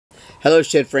Hello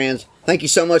shed friends, thank you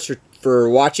so much for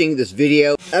watching this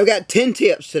video. I've got 10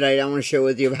 tips today that I want to share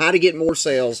with you of how to get more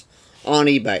sales on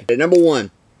eBay. Number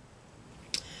one,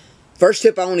 first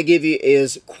tip I want to give you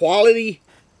is quality,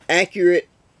 accurate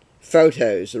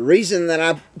photos. The reason that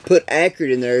I put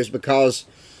accurate in there is because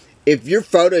if your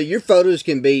photos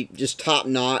can be just top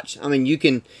notch. I mean, you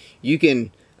can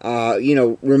you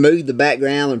know, remove the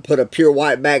background and put a pure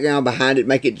white background behind it,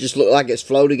 make it just look like it's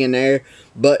floating in there.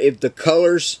 But if the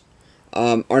colors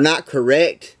are not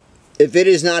correct, if it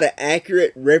is not an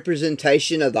accurate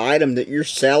representation of the item that you're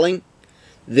selling,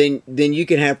 then you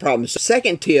can have problems.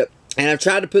 Second tip, and I've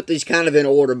tried to put these kind of in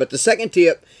order, but the second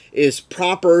tip is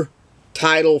proper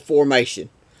title formation.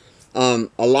 A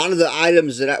lot of the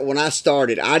items that when I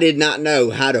started, I did not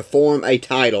know how to form a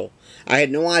title. I had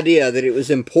no idea that it was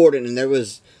important, and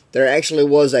there actually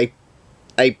was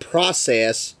a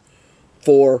process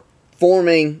for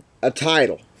forming a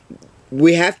title.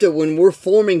 We have to, when we're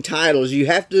forming titles, you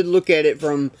have to look at it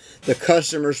from the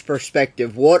customer's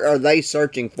perspective. What are they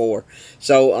searching for?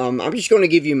 So I'm just going to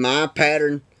give you my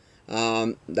pattern,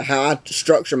 how I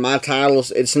structure my titles.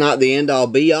 It's not the end all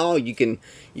be all. You can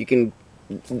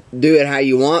do it how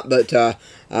you want, but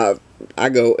I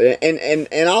go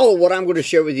and all of what I'm going to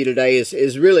share with you today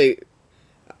is really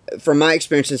from my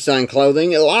experience in selling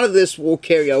clothing. A lot of this will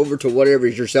carry over to whatever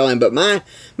you're selling, but my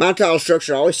title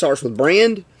structure always starts with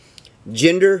brand,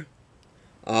 gender,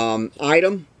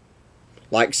 item,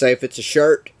 like say if it's a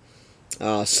shirt,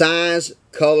 size,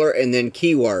 color, and then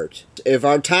keywords. If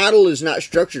our title is not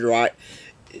structured right,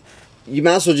 you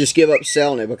might as well just give up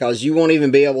selling it, because you won't even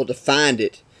be able to find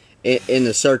it in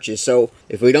the searches. So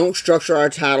if we don't structure our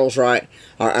titles right,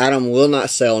 our item will not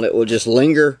sell, and it will just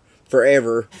linger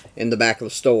forever in the back of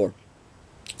the store.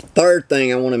 Third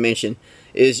thing I want to mention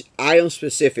is item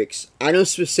specifics. Item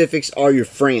specifics are your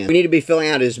friend. We need to be filling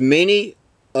out as many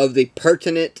of the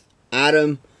pertinent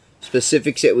item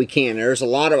specifics that we can. There's a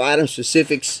lot of item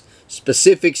specifics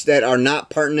that are not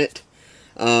pertinent,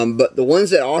 but the ones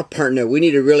that are pertinent, we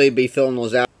need to really be filling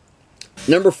those out.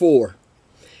 Number 4,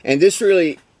 and this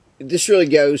really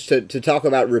goes to talk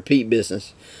about repeat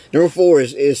business. Number 4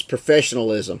 is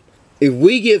professionalism. If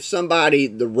we give somebody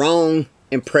the wrong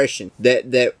impression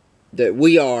that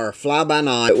we are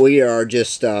fly-by-night, that we are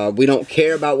just, we don't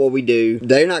care about what we do,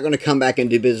 they're not going to come back and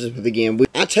do business with again.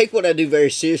 I take what I do very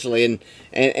seriously,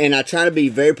 and I try to be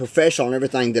very professional in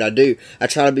everything that I do. I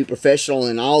try to be professional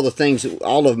in all the things,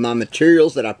 all of my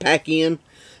materials that I pack in,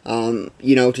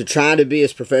 you know, to try to be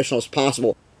as professional as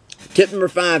possible. Tip number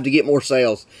 5 to get more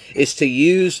sales is to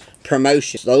use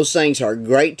promotions. Those things are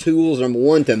great tools, number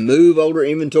 1, to move older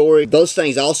inventory. Those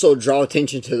things also draw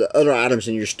attention to the other items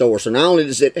in your store. So not only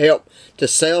does it help to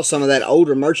sell some of that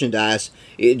older merchandise,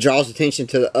 it draws attention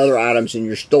to the other items in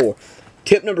your store.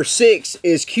 Tip number 6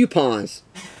 is coupons.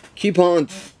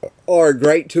 Coupons are a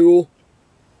great tool.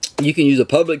 You can use a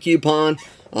public coupon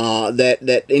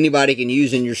that anybody can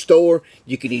use in your store.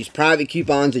 You can use private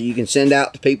coupons that you can send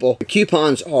out to people.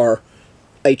 Coupons are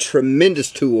a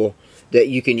tremendous tool that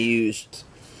you can use.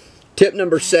 Tip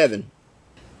number 7.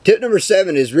 Tip number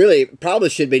 7 is really, probably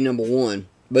should be number 1.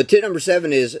 But tip number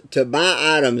 7 is to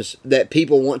buy items that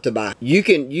people want to buy. You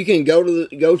can go to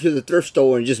the thrift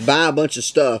store and just buy a bunch of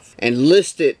stuff and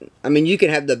list it. I mean, you can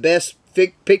have the best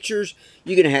pictures,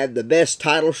 you can have the best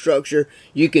title structure,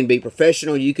 you can be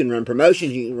professional, you can run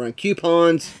promotions, you can run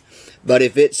coupons, but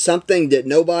if it's something that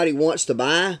nobody wants to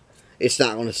buy, it's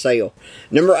not going to sell.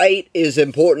 Number 8 is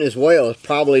important as well. It's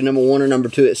probably number 1 or number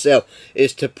 2 itself,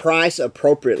 is to price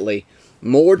appropriately.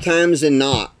 More times than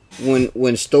not,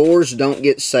 when stores don't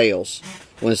get sales,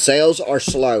 when sales are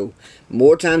slow,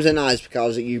 more times than not, it's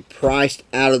because you priced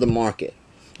out of the market.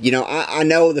 You know, I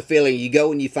know the feeling. You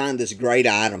go and you find this great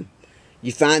item.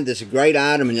 You find this great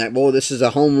item and you're like, boy, this is a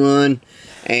home run.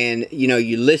 And, you know,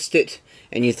 you list it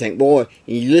and you think, boy,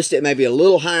 you list it maybe a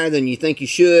little higher than you think you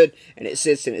should. And it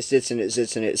sits and it sits and it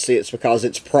sits and it sits because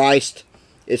it's priced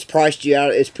you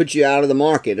out. It's put you out of the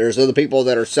market. There's other people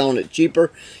that are selling it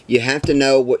cheaper. You have to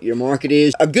know what your market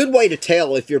is. A good way to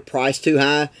tell if you're priced too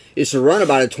high is to run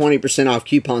about a 20% off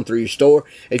coupon through your store.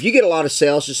 If you get a lot of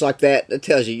sales just like that, that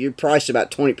tells you you're priced about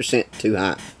 20% too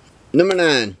high. Number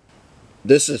 9.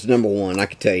 This is number 1, I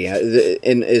can tell you.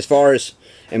 And as far as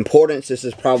importance, this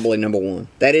is probably number 1.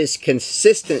 That is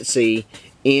consistency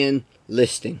in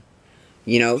listing.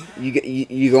 You know,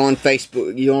 you go on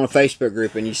Facebook, you go on a Facebook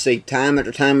group, and you see time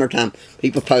after time after time,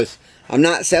 people post, I'm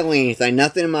not selling anything.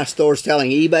 Nothing in my store is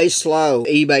selling. eBay's slow.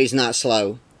 eBay's not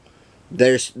slow.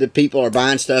 The people are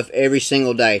buying stuff every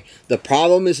single day. The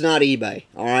problem is not eBay,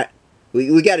 all right?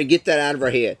 We got to get that out of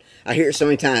our head. I hear it so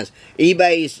many times.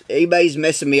 eBay's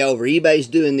messing me over. eBay's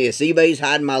doing this. eBay's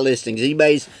hiding my listings.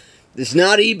 It's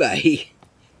not eBay.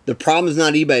 The problem is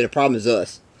not eBay. The problem is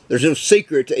us. There's no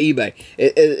secret to eBay.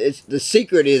 The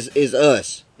secret is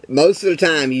us. Most of the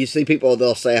time, you see people,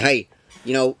 they'll say, hey,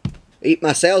 you know,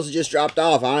 my sales have just dropped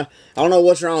off. I don't know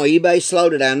what's wrong. eBay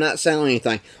slowed today. I'm not selling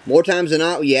anything. More times than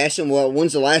not, you ask them, well,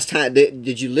 when's the last time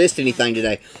did you list anything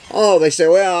today? Oh, they say,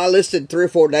 well, I listed 3 or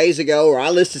 4 days ago, or I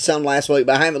listed some last week,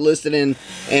 but I haven't listed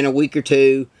in a week or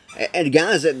two. And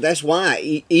guys, that's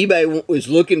why eBay is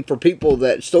looking for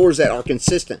stores that are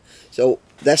consistent. So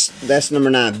that's number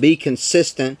 9. Be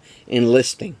consistent in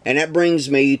listing. And that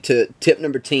brings me to tip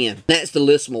number 10. That's to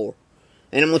list more.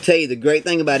 And I'm going to tell you, the great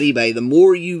thing about eBay, the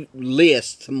more you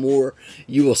list, the more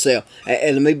you will sell.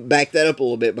 And let me back that up a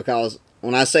little bit, because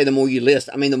when I say the more you list,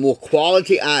 I mean the more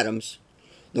quality items,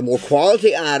 that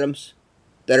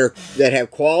have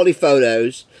quality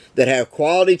photos, that have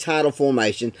quality title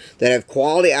formation, that have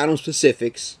quality item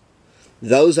specifics,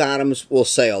 those items will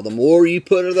sell. The more you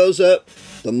put of those up,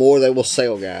 the more they will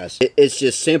sell, guys. It's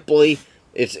just simply,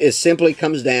 it simply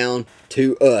comes down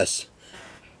to us.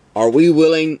 Are we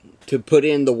willing to put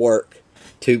in the work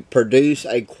to produce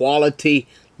a quality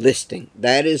listing?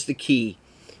 That is the key.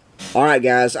 All right,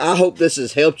 guys, I hope this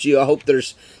has helped you. I hope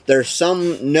there's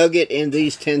some nugget in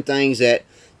these 10 things that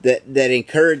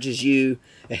encourages you,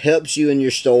 helps you in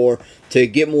your store to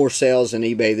get more sales in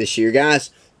eBay this year.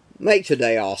 Guys, make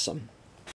today awesome.